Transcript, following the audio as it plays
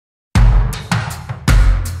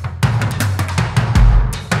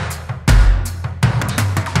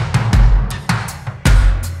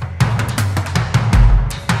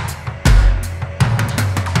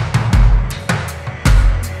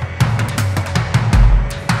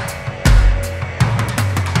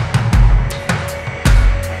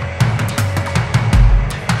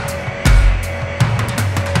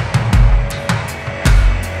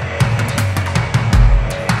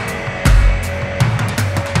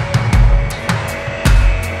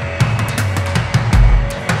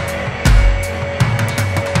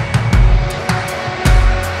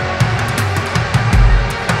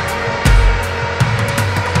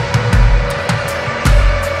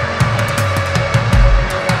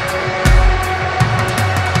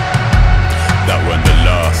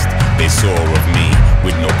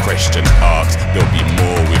questions asked, there'll be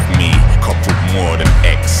more with me. Coupled more than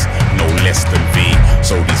X, no less than V.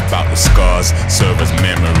 So these battle scars serve as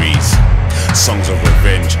memories. Songs of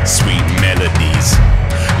revenge, sweet melodies.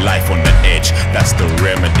 Life on the edge, that's the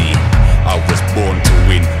remedy. I was born to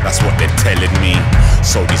win, that's what they're telling me.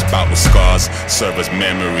 So these battle scars serve as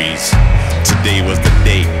memories. Today was the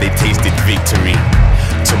day they tasted victory.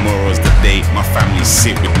 Tomorrow's the day my family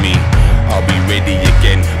sit with me. I'll be ready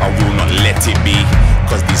again, I will not let it be.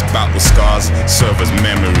 Cause these battle scars serve as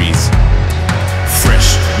memories.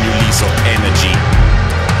 Fresh, new lease of energy.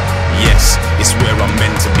 Yes, it's where I'm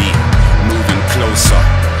meant to be. Moving closer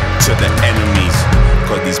to the enemies.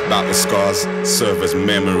 Cause these battle scars serve as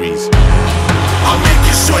memories. I'm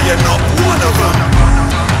making sure you're not one of them.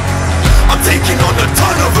 I'm taking on a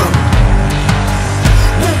ton of them.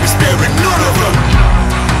 Won't be sparing none of them.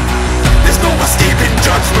 There's no escaping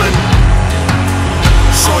judgment.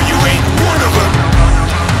 So you ain't one of them.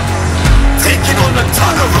 Taking on a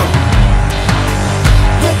ton of them.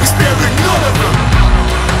 Won't be sparing none of them.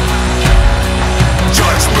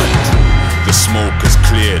 Judgment. The smoke has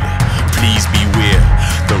cleared, please beware.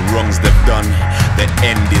 The wrongs they've done, the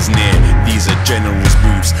end is near. These are generals'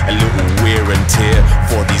 boots, a little wear and tear.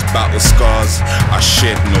 For these battle scars, I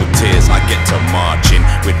shed no tears. I get to marching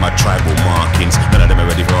with my tribal markings. None of them are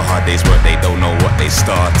ready for a hard day's work, they don't know what they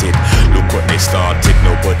started. Look what they started,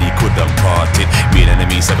 nobody could have parted. Me and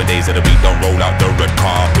enemy 7 days of the week, don't roll out the red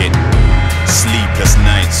carpet. Sleepless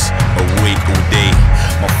nights, awake all day.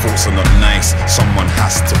 My thoughts are not nice, someone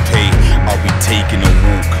has to pay. I'll be taking a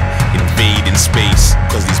walk, invading space.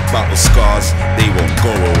 Cause these battle scars, they won't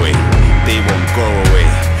go away. They won't go away,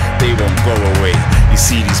 they won't go away. You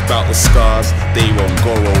see these battle scars, they won't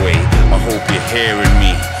go away. I hope you're hearing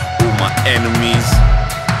me, all my enemies.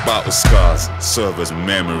 Battle scars serve as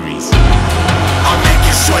memories. I'm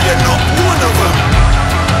making sure you're not one of them.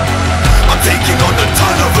 I'm taking on a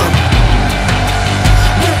ton of them.